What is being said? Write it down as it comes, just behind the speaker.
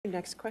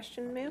Next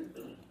question, ma'am.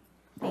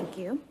 Thank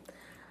you.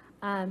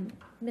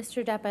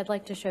 Mr. Depp, I'd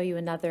like to show you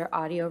another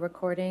audio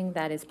recording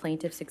that is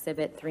Plaintiff's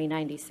Exhibit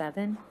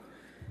 397.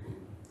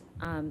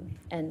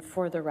 And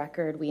for the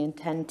record, we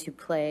intend to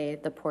play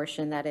the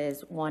portion that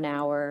is 1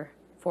 hour,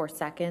 4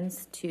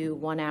 seconds to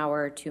 1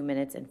 hour, 2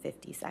 minutes, and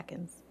 50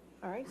 seconds.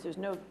 All right, so there's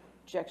no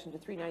objection to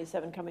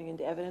 397 coming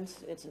into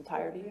evidence in its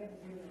entirety?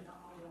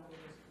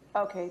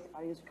 Okay, the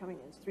audios are coming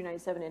in. It's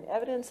 397 in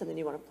evidence, and then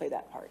you want to play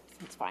that part.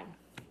 That's fine.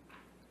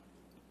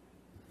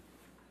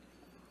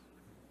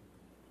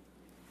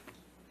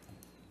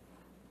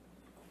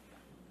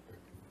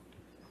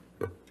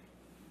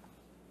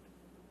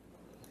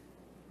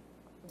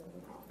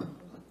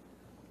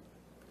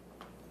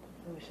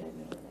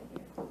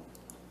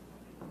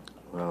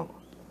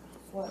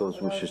 Well,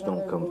 those wishes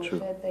don't come true.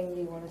 What thing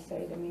do you want to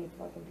say to me, you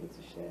fucking piece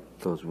of shit?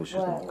 Those wishes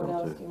don't come true.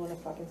 What else do you want to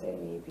fucking say to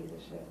me, you piece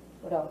of shit?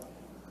 What else?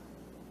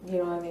 You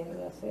don't have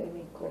anything else to say to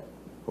me? Cool.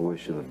 I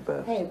wish you the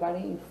best. Hey, why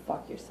don't you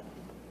fuck yourself?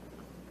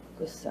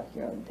 Go suck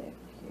your own dick.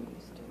 You're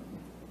used to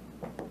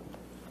it.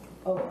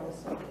 Oh,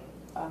 listen.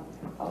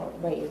 I'll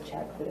write you a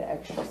check for the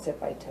extra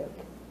sip I took.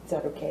 Is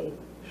that okay?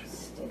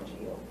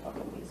 Stingy old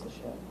fucking piece of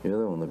shit.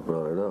 You're the one that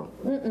brought it up.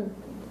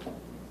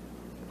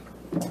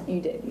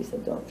 You did. You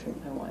said don't drink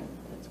my wine.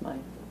 That's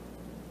mine.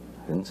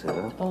 I didn't say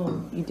that.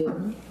 Oh, you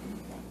didn't?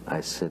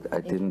 I said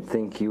I didn't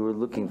think you were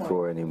looking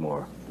for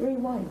anymore.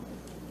 Rewind.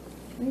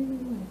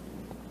 Rewind.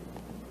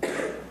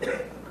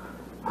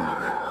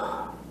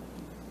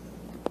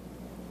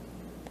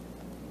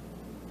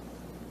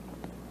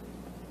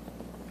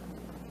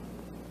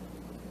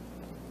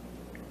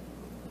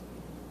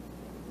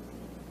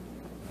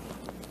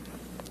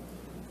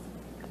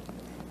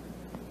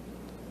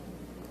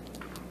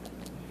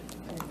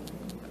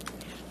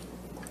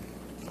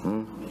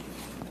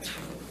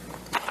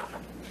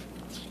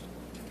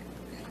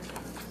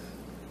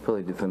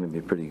 Probably defended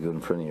me pretty good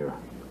in front of your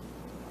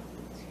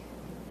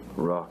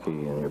Rocky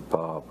and your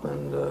pop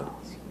and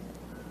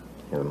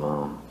your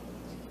mom.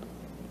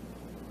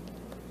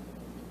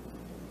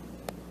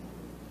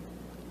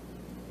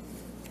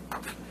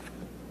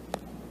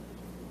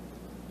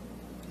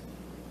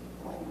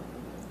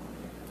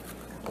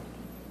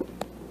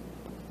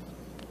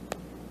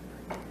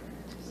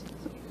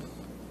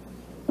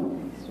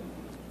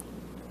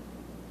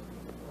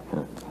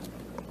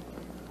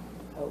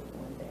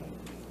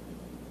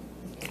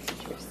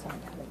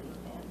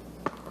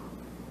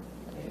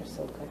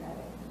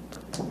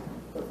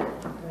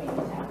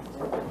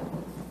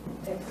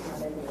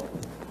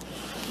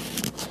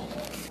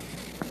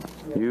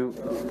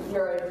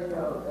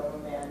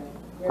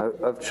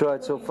 I've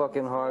tried so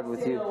fucking hard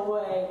with you.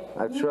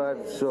 I've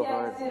tried so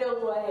hard. It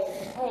away.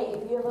 Hey,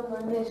 if you ever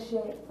learn this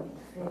shit,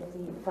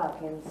 50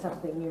 fucking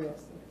something years,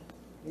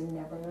 you're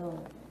never gonna learn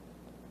it.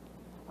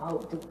 I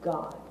hope to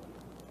God,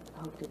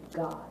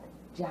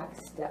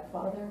 Jack's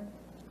stepfather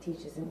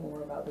teaches him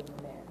more about being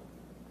a man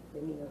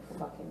than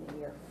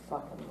your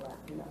fucking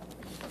left nut.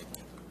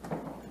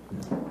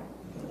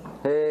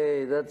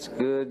 Hey, that's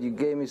good. You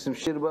gave me some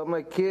shit about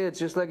my kids,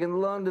 just like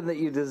in London that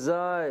you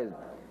designed.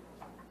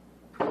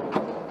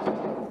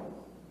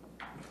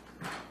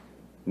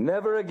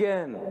 Never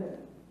again.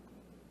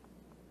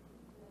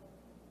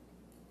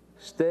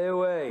 Stay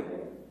away.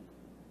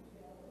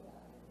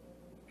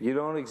 You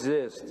don't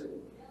exist.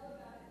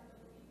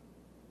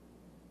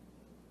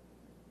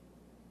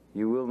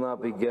 You will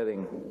not be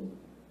getting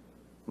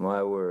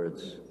my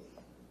words.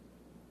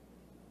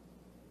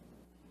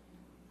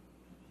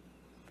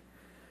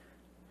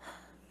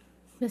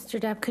 Mr.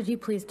 Depp, could you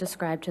please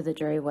describe to the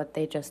jury what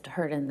they just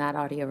heard in that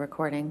audio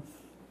recording?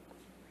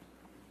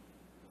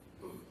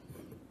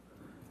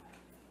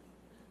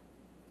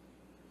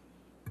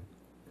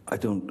 I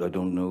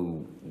don't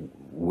know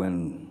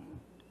when.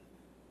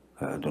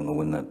 I don't know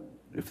when that.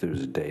 If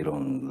there's a date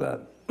on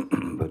that,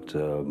 but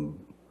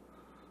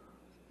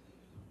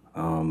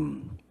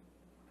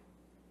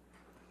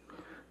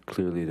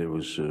clearly there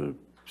was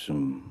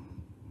some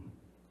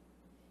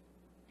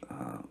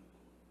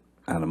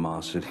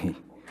animosity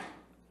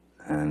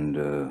and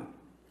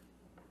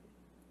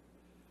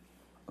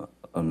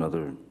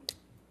another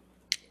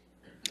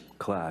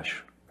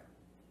clash,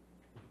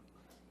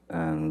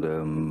 and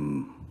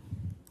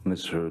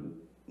Ms. Heard,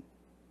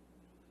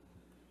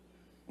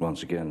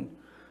 once again,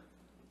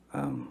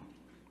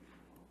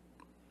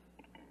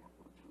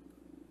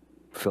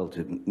 felt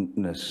it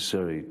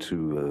necessary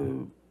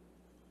to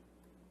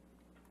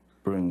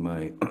bring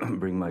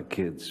my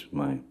kids,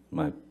 my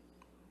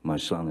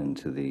son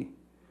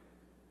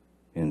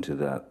into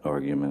that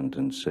argument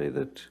and say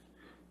that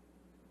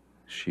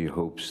she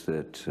hopes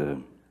that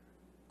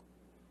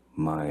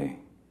my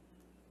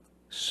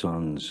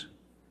son's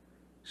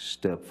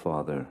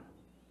stepfather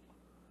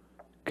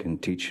can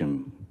teach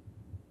him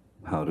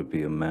how to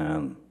be a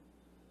man,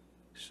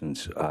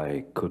 since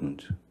I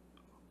couldn't.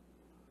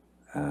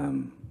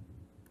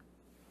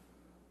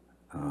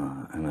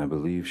 And I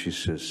believe she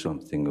says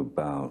something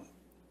about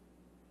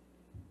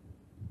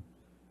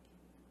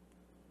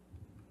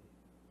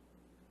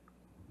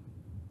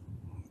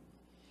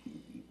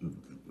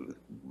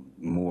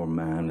more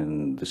man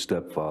in the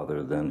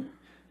stepfather than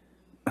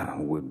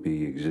would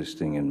be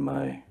existing in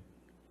my, I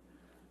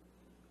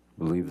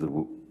believe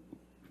the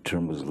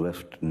term was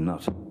left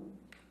nut.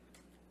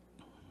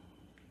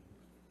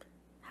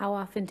 How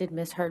often did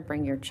Ms. Heard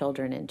bring your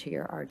children into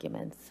your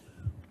arguments?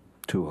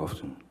 Too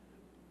often.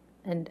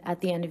 And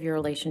at the end of your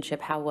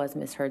relationship, how was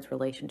Ms. Heard's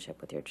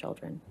relationship with your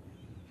children?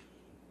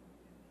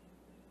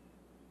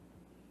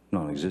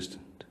 Non-existent.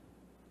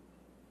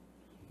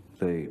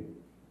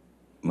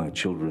 My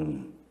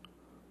children,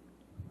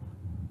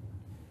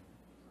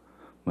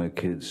 my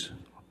kids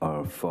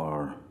are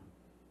far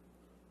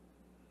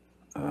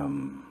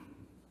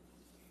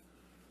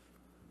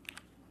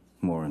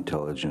more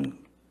intelligent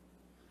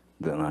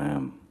than I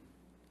am,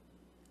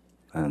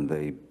 and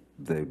they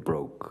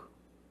broke.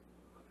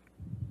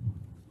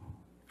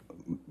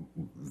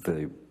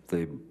 They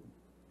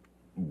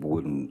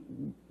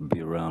wouldn't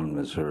be around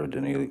Ms. Heard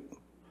they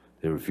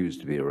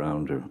refused to be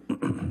around her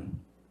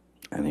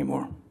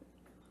anymore.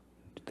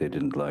 They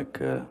didn't like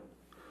the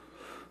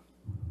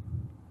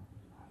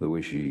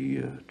way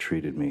she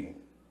treated me,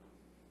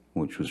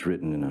 which was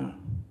written in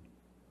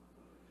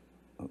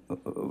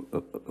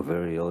a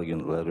very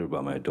elegant letter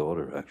by my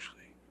daughter,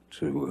 actually,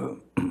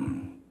 to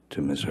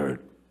to Ms. Heard.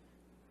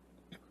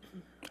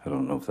 I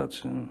don't know if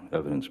that's in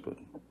evidence, but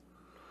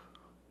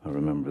I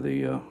remember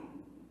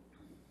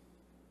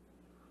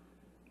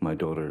my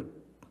daughter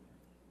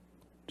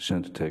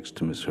sent a text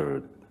to Ms.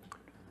 Heard.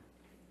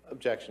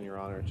 Objection, Your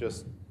Honor.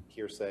 Just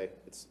hearsay.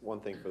 It's one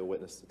thing for the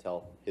witness to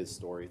tell his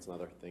story. It's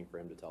another thing for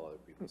him to tell other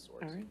people's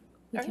stories. All right.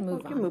 We All can right,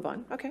 move we can on. move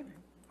on. Okay.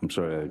 I'm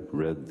sorry, I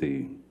read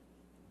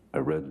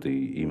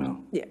the email.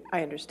 Yeah,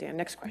 I understand.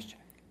 Next question.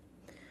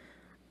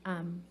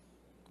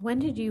 When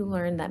did you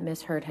learn that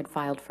Ms. Heard had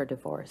filed for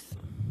divorce?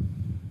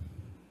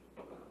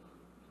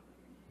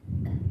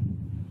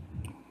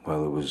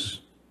 Well, it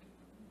was,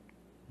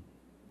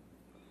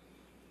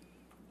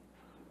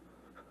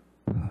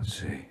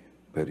 let's see,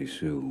 Betty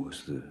Sue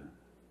was the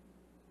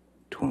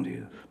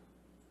 20th.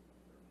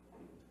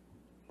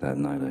 That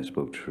night I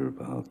spoke to her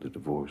about the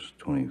divorce.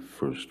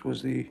 21st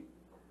was the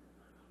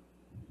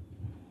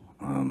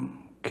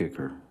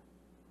kicker.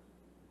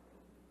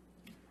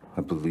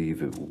 I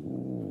believe it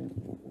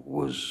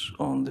was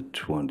on the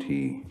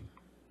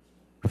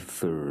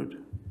 23rd,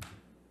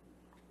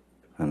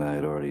 and I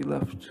had already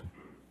left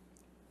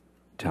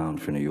town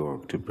for New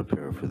York to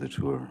prepare for the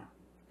tour.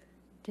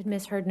 Did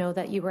Ms. Heard know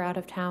that you were out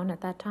of town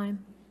at that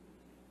time?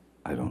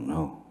 I don't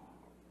know.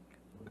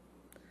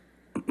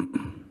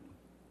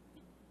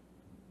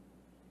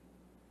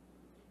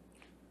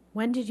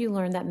 When did you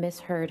learn that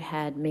Ms. Heard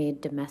had made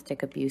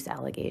domestic abuse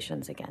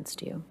allegations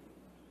against you?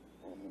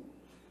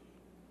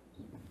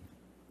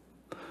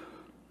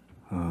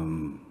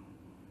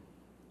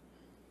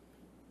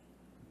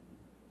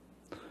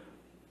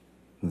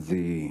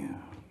 The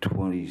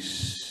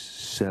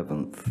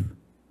 27th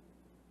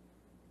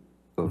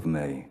of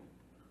May,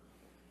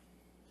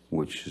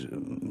 which is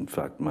in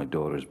fact my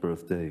daughter's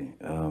birthday,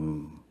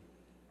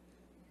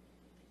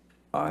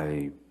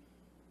 I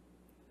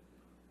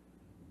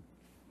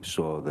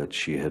saw that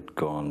she had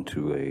gone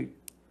to a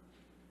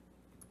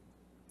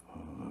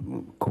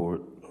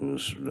court,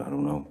 I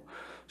don't know,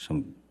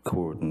 some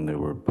court, and there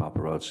were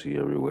paparazzi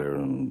everywhere,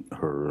 and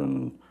her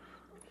and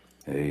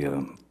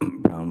a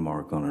brown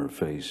mark on her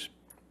face.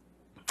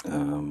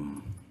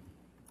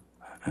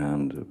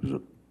 And it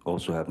was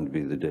also happened to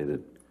be the day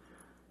that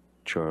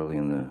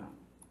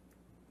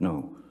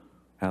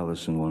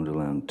Alice in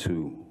Wonderland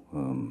 2,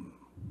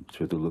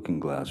 through the Looking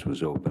Glass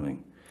was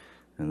opening.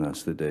 And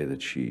that's the day that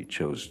she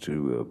chose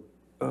to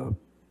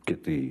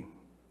get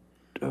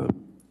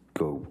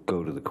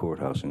go to the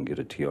courthouse and get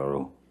a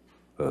TRO,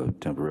 a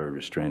temporary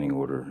restraining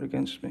order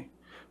against me.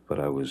 But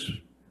I was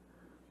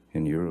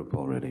in Europe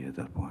already at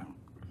that point.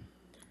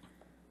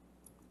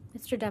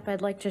 Mr. Depp,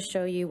 I'd like to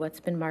show you what's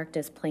been marked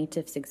as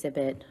Plaintiff's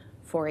Exhibit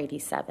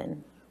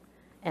 487.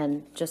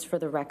 And just for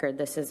the record,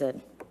 this is a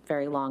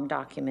very long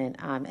document,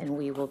 and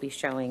we will be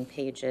showing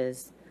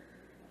pages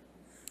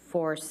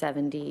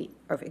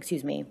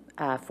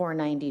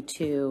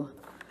 492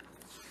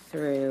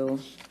 through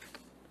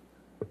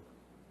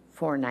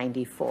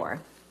 494.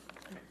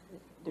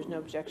 There's no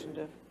objection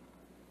to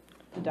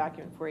the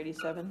document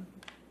 487?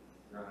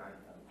 Your Honor,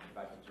 if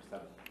I could just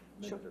have a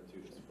minute or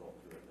two to scroll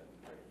through it, that'd be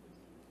great,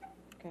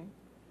 please. Okay.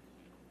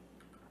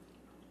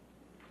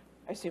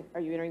 I assume,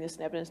 are you entering this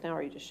in evidence now, or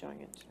are you just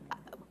showing it?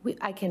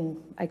 I can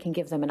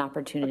give them an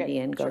opportunity Okay,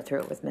 and go sure. through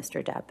it with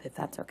Mr. Depp, if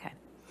that's okay.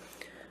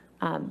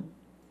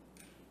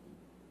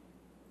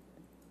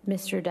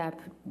 Mr. Depp,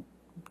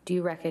 do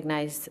you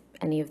recognize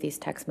any of these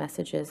text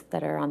messages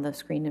that are on the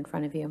screen in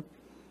front of you?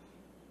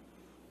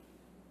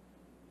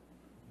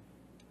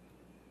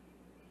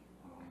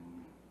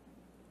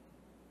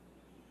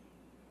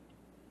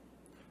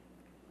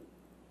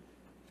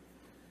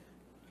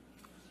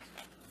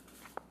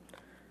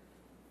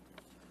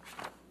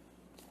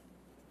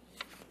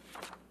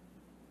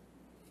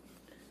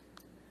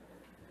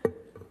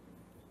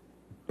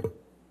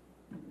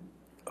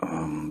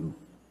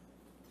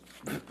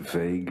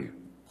 Vague.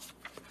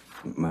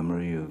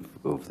 memory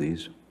of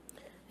these.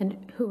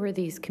 And who were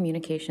these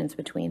communications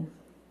between?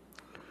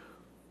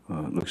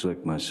 It looks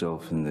like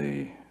myself in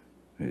the,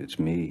 it's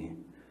me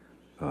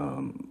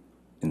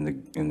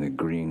in the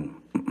green,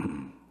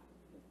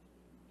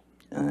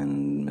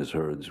 and Ms.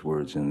 Heard's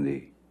words in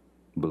the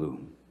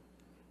blue.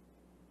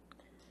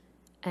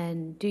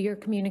 And do your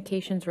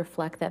communications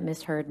reflect that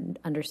Ms. Heard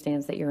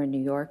understands that you're in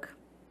New York?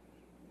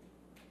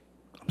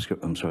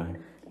 I'm sorry?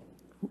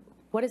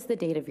 What is the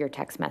date of your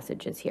text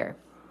messages here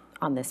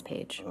on this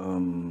page?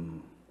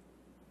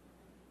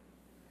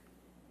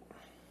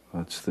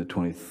 That's the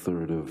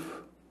 23rd of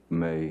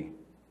May,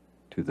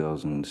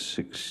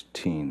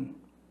 2016.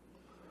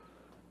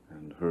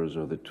 And hers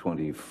are the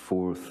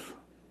 24th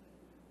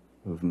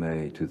of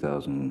May,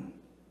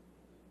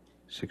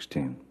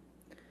 2016.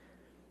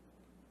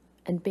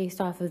 And based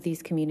off of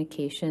these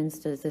communications,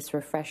 does this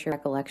refresh your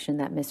recollection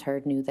that Ms.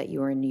 Heard knew that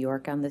you were in New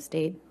York on this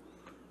date?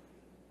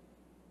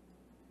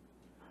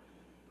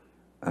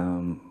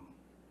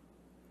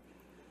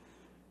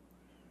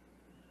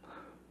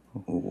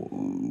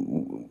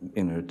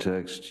 In her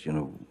text, you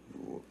know,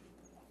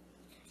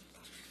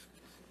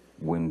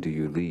 when do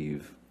you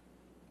leave?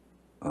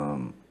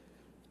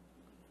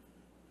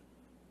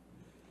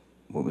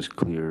 What was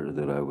clear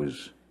that I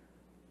was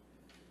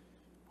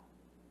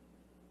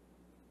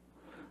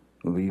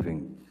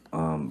leaving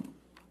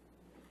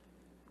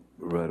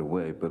right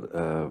away, but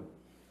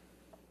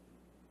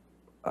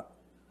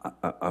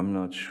I'm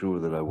not sure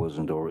that I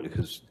wasn't already,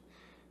 because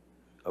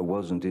I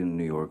wasn't in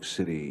New York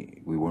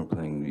City. We weren't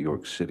playing New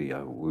York City.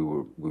 We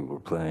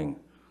were playing.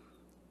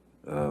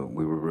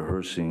 We were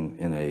rehearsing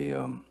in a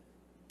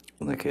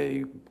like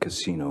a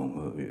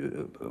casino,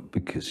 a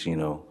big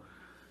casino,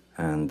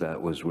 and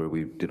that was where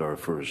we did our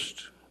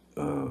first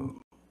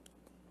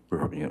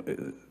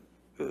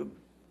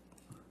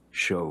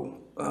show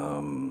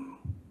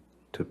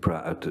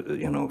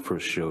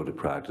first show to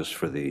practice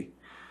for the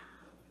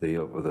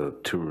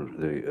tour,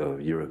 the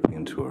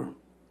European tour.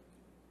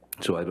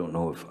 So I don't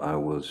know if I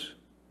was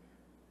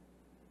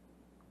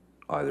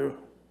either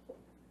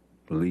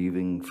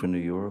leaving for New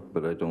York,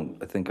 but I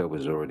think I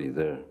was already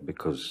there,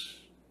 because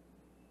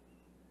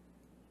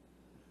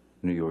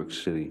New York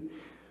City,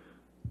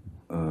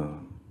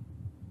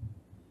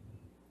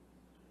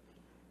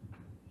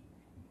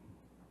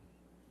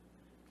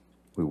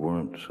 we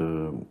weren't,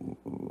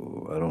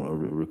 I don't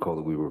recall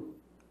that we were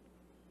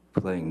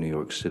playing New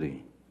York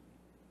City.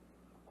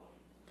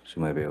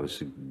 So maybe I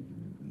was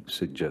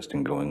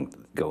suggesting going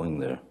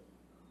there.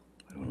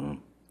 I don't know.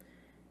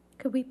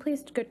 Could we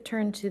please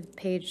turn to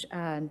page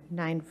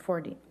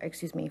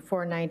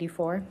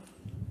 494?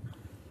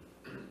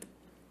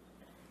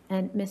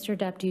 And Mr.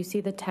 Depp, do you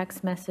see the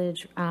text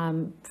message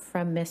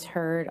from Ms.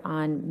 Heard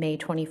on May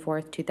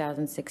 24th,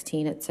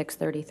 2016 at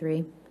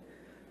 6:33?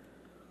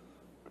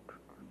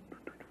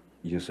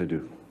 Yes, I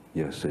do.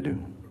 Yes, I do.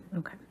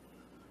 Okay.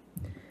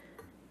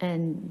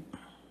 And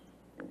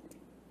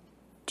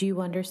do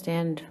you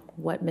understand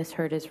what Ms.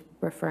 Heard is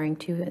referring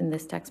to in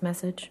this text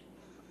message?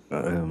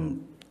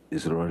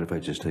 Is it all right if I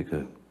just take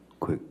a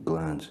quick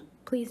glance?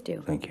 Please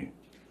do. Thank you.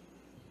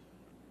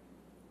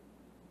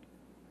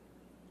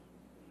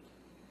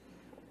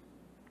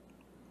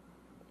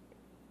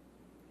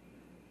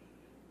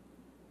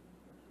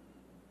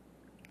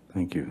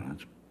 Thank you.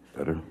 That's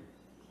better.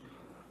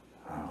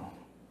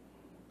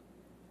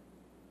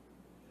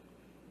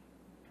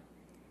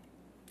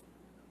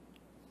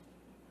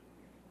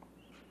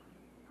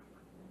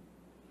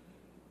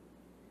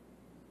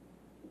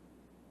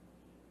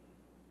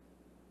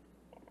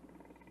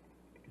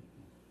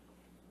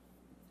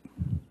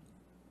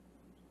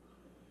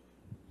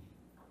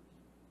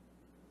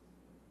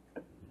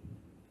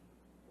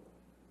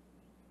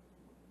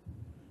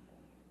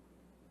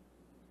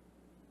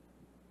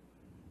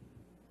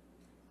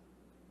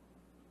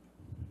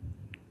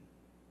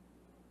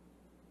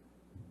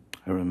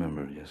 I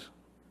remember, yes.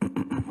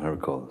 I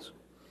recall this.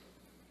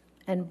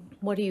 And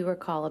what do you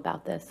recall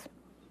about this?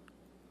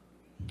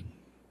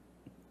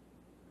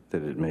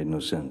 That it made no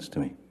sense to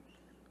me.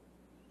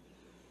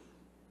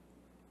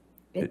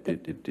 It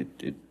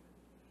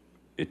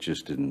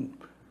just didn't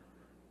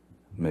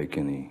make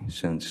any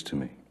sense to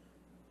me,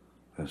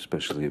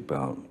 especially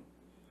about,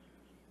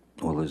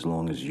 well, as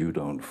long as you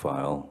don't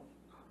file,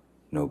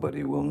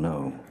 nobody will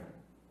know.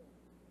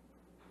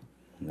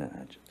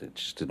 It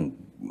just didn't,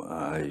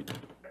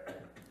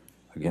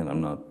 again,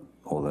 I'm not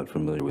all that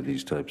familiar with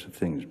these types of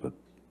things, but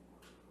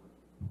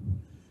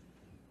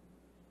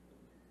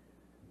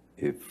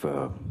if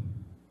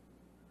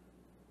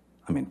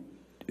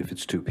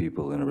it's two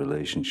people in a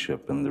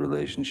relationship and the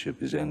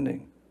relationship is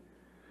ending,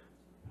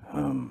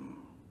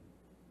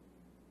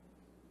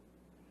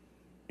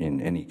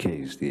 in any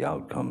case, the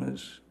outcome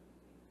is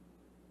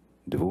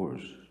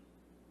divorce.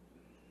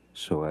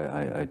 So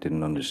I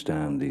didn't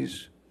understand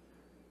these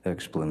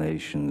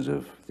explanations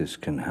of this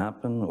can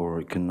happen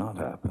or it cannot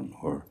happen,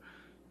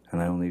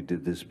 and I only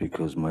did this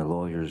because my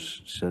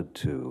lawyers said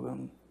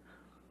to,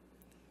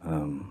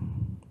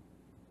 and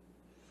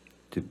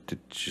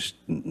it just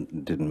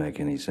didn't make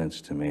any sense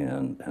to me,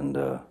 and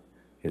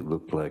it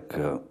looked like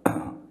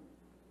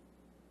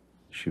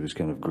she was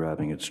kind of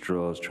grabbing at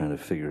straws, trying to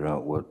figure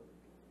out what,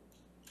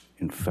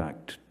 in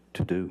fact,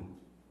 to do.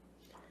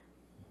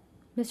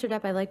 Mr.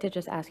 Depp, I'd like to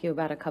just ask you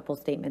about a couple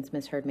statements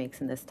Ms. Heard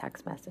makes in this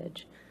text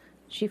message.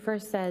 She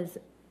first says,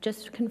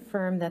 just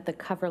confirm that the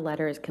cover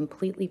letter is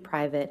completely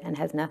private and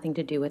has nothing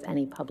to do with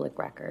any public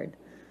record.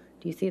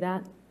 Do you see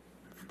that?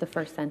 It's the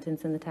first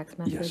sentence in the text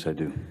message. Yes, I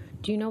do.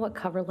 Do you know what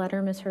cover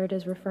letter Ms. Heard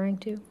is referring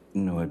to?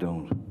 No, I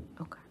don't.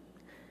 Okay.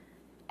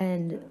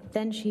 And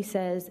then she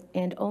says,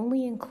 and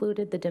only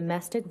included the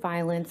domestic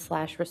violence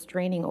 /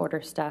 restraining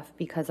order stuff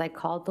because I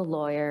called the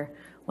lawyer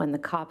when the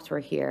cops were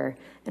here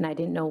and I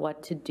didn't know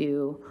what to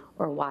do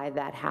or why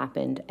that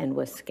happened and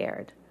was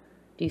scared.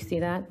 Do you see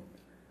that?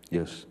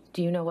 Yes.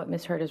 Do you know what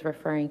Ms. Heard is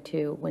referring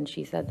to when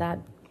she said that?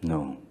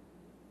 No.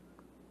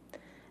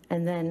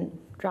 And then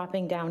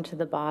dropping down to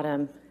the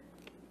bottom,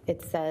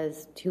 it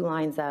says 2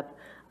 lines up,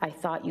 I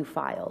thought you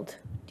filed.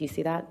 Do you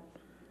see that?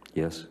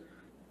 Yes.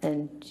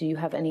 And do you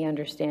have any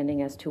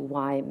understanding as to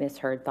why Ms.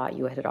 Heard thought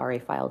you had already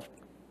filed?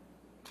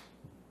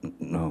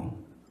 No.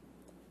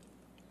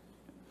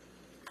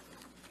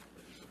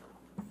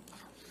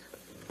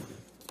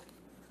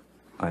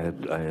 I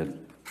had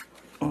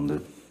on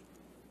the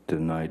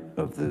night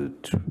of the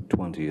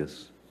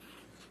 20th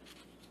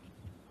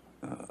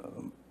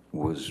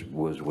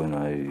was when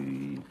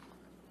I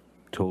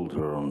told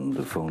her on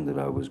the phone that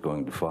I was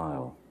going to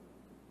file.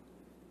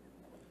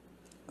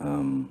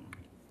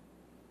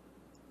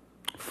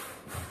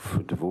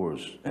 For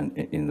divorce, and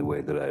in the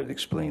way that I had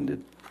explained it,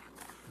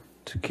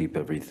 to keep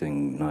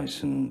everything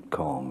nice and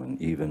calm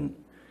and even.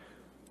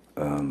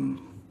 But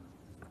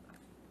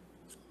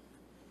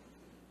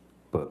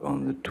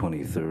on the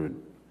 23rd,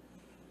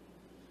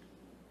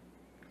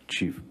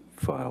 she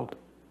filed,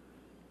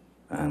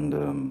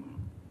 and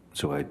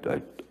so I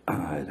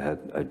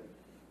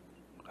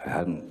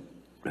hadn't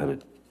had a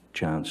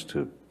chance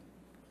to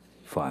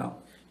file.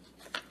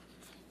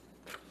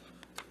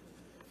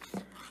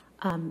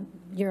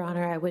 Your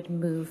Honor, I would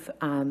move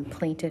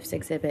Plaintiff's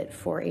Exhibit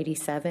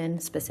 487,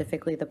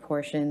 specifically the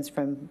portions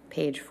from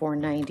page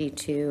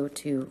 492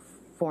 to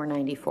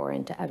 494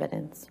 into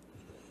evidence.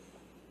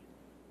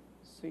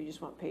 So you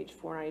just want page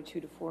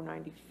 492 to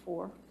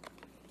 494?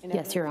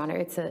 Yes, Your Honor,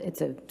 it's a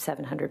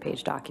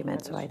 700-page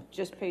document, so I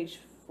Just page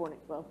 4,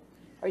 well,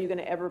 are you going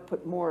to ever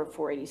put more of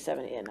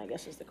 487 in, I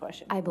guess is the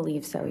question.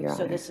 believe so, Your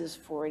So Honor. this is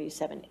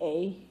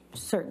 487A?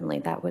 Certainly,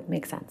 that would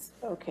make sense.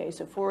 Okay,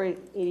 so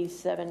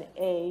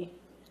 487A,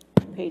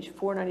 page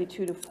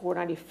 492 to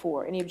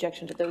 494. Any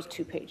objection to those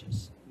 2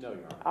 pages? No,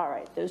 Your Honor. All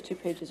right, those 2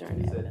 pages are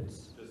in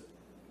evidence. Just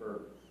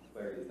for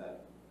clarity, is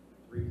that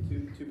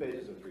two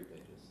pages or 3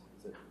 pages?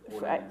 Is it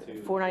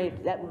 492?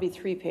 490, that would be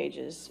 3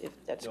 pages, if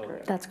that's No,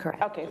 correct. That's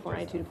correct. Okay,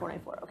 492 to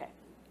 494, okay.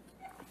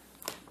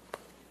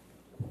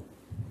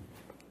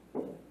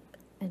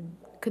 And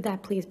could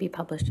that please be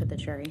published to the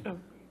jury? Oh.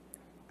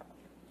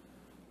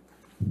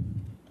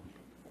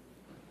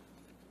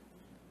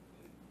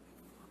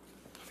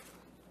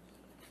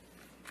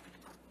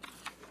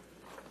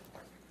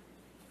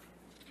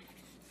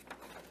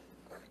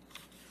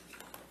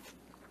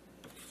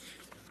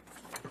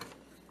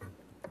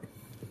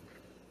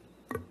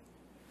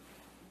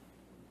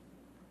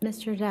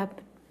 Mr. Depp,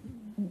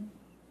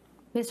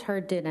 Ms.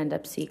 Heard did end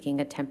up seeking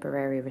a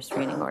temporary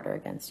restraining order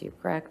against you,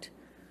 correct?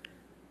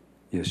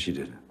 Yes, she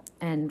did.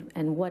 And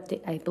what,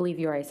 I believe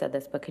you already said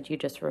this, but could you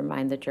just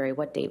remind the jury,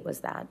 what date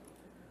was that?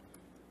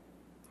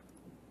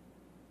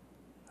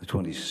 The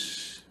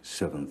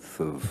 27th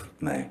of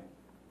May.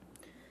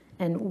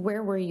 And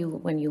where were you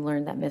when you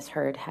learned that Ms.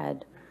 Heard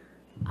had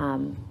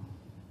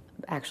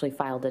actually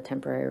filed a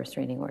temporary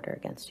restraining order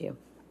against you?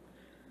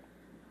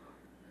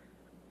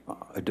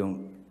 I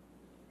don't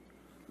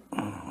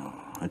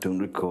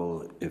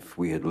recall if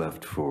we had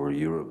left for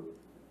Europe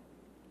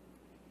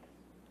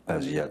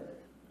as yet.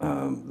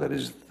 That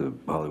is the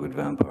Hollywood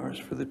Vampires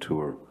for the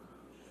tour.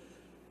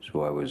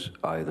 So I was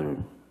either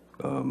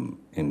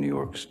in New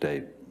York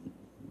State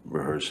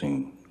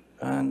rehearsing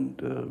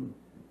and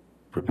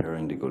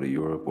preparing to go to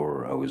Europe,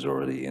 or I was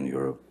already in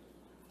Europe.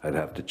 I'd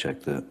have to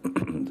check the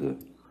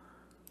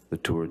the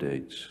tour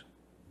dates.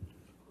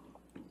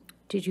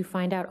 Did you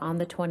find out on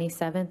the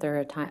 27th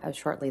or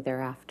shortly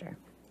thereafter?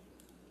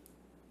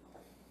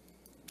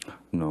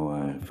 No,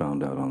 I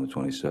found out on the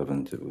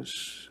 27th. It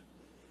was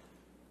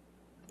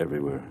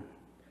everywhere.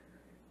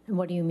 And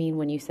what do you mean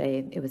when you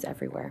say it was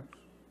everywhere?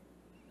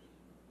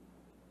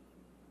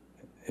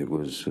 It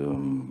was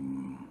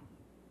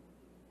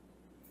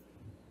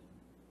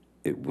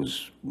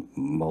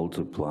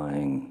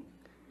multiplying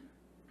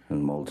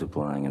and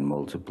multiplying and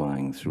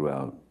multiplying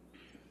throughout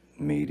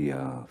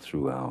media,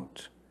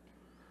 throughout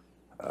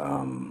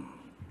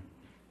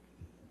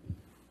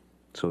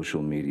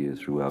social media,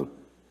 throughout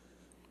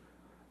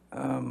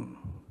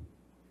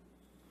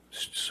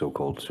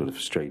so-called sort of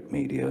straight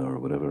media or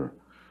whatever.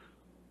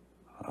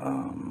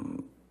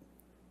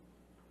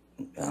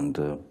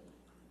 And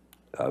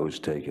I was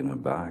taken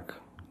aback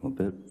a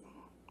bit.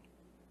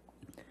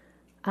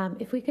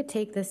 If we could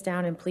take this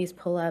down and please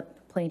pull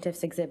up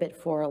Plaintiff's Exhibit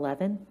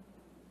 411.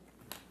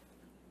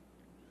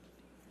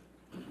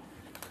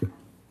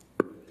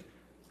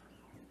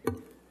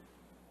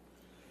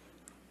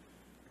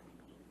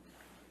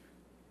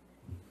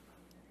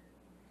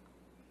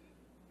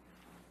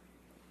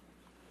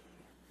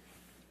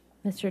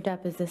 Mr.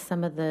 Depp, is this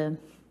some of the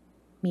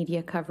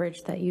media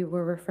coverage that you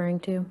were referring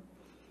to?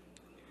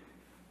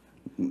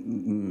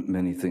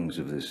 Many things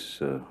of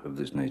this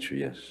nature,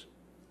 yes.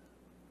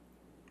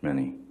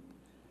 Many.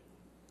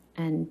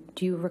 And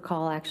do you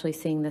recall actually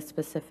seeing this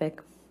specific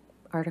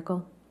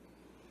article?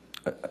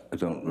 I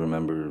don't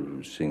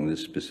remember seeing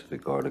this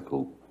specific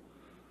article,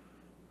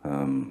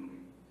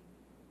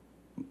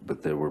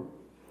 but there were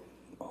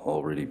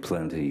already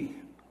plenty,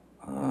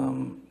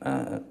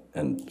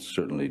 and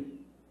certainly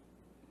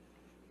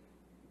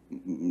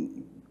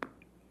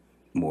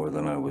more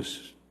than I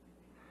was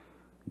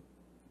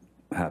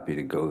happy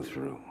to go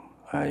through.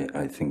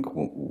 I think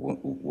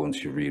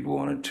once you read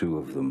one or two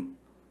of them,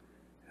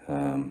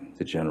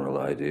 the general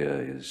idea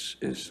is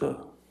I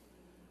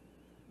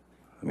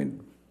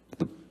mean,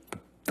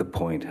 the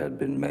point had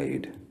been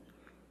made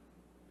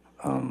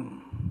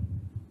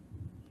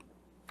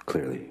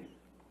clearly.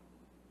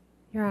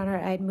 Your Honor,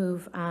 I'd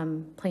move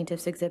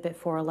Plaintiff's Exhibit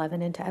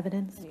 411 into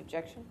evidence. Any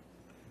objection?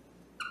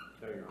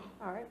 No, Your Honor.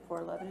 All right,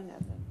 411 in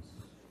evidence.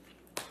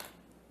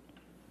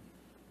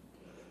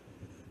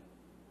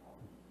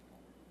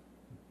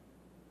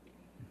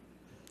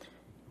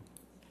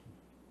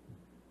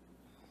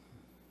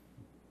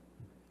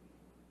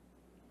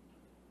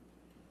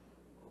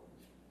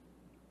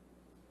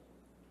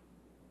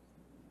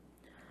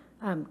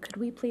 Could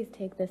we please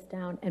take this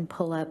down and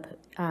pull up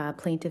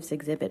Plaintiff's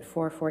Exhibit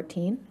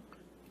 414?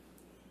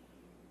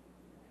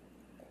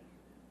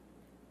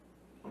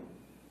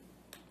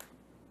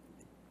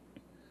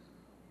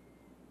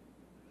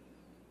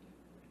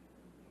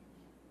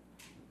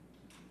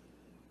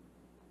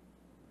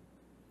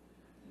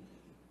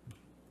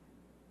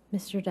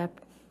 Mr. Depp,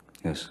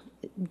 Yes.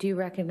 do you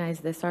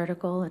recognize this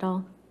article at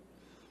all?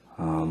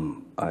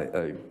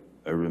 I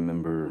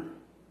remember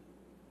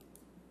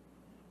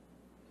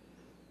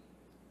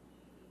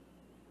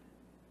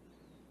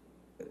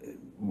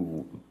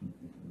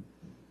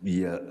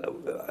yeah,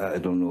 I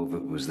don't know if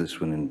it was this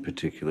one in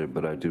particular,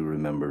 but I do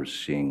remember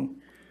seeing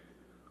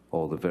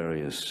all the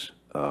various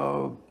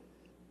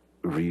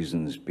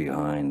reasons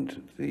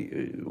behind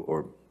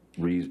her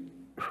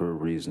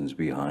reasons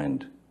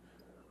behind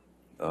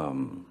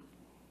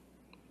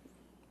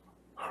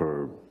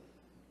her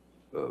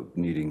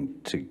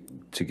needing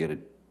to get a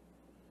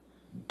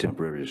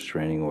temporary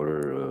restraining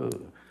order,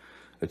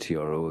 a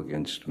TRO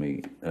against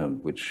me,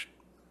 which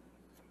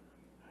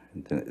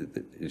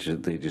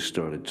they just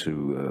started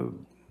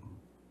to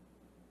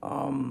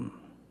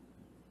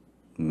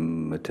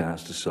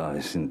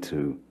metastasize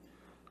into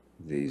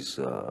these,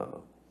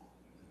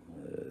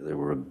 there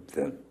were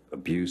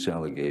abuse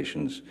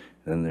allegations,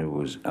 then there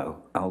was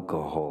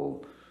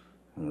alcohol,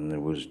 and then there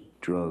was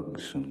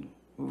drugs and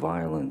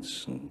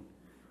violence, and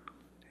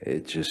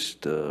it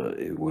just,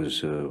 it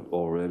was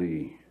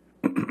already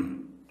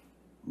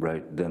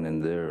right then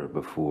and there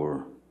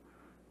before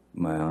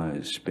my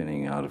eyes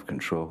spinning out of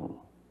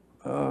control.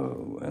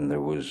 And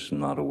there was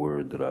not a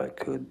word that I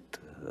could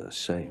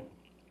say.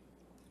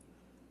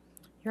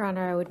 Your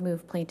Honor, I would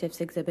move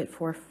Plaintiff's Exhibit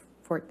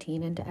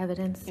 414 into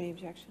evidence. Any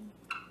objection?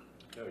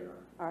 No, Your Honor.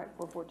 All right,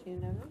 414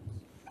 in evidence.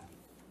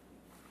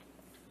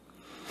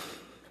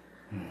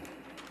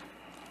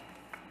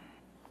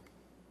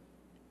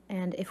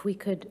 And if we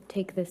could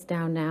take this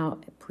down now,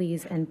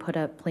 please, and put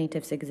up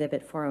Plaintiff's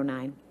Exhibit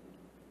 409.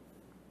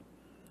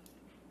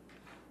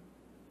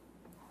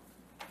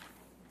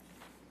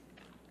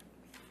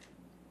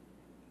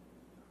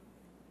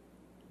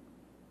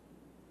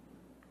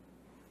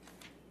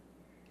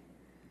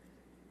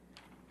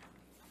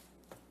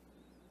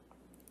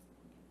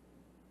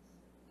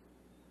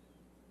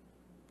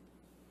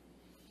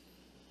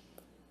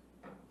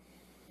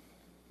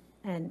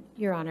 And,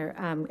 Your Honor,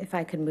 if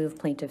I could move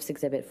Plaintiff's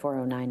Exhibit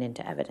 409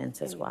 into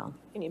evidence as well.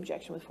 Any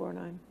objection with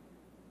 409?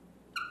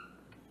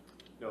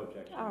 No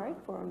objection. All right,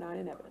 409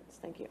 in evidence.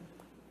 Thank you.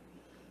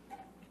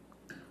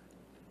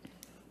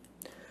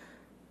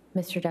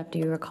 Mr. Depp, do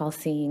you recall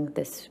seeing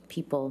this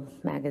People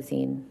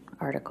magazine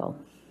article?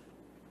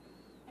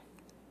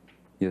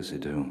 Yes, I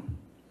do.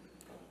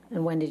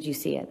 And when did you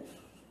see it?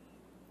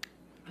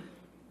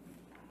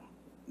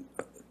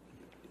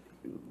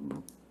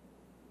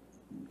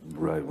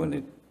 Right when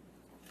it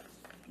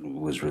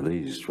was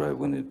released, right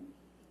when it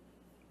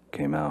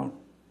came out.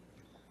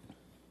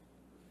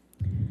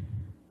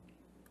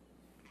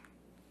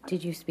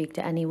 Did you speak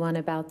to anyone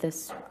about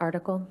this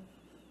article?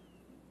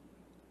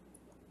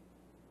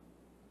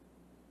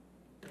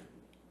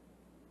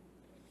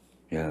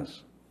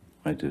 Yes,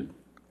 I did.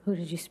 Who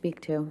did you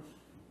speak to?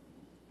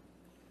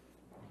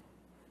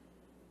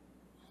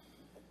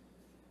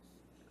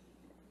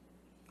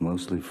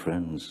 Mostly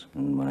friends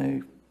and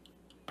my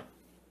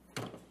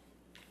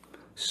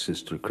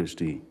sister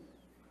Christy,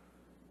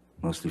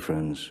 mostly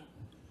friends,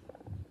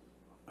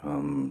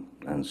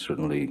 and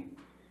certainly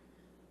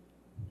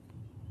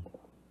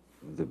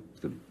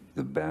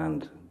the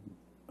band,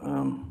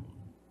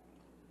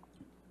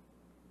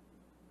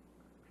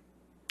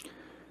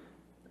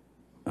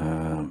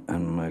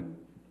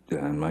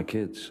 and my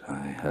kids.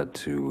 I had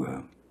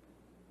to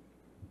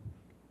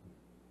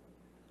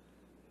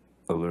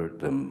alert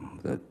them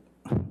that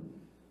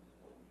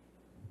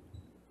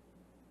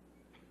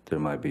there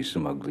might be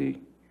some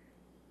ugly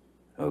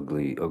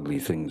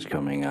things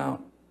coming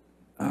out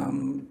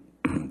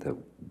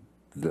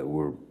that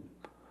were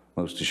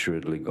most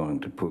assuredly going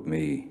to put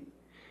me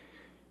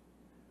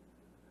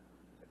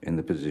in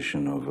the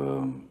position of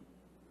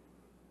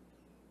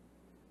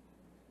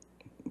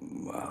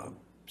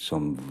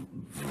some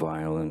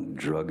violent,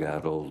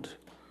 drug-addled,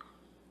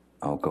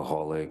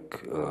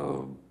 alcoholic,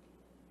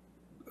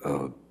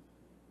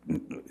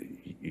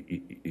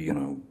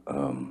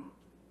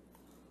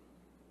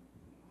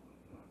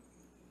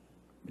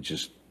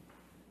 just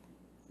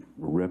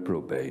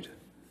reprobate.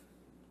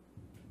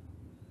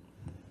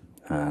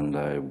 And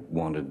I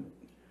wanted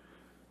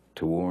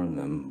to warn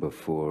them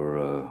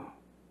before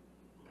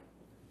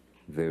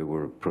they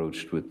were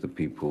approached with the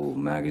People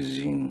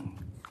magazine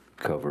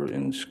cover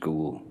in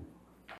school.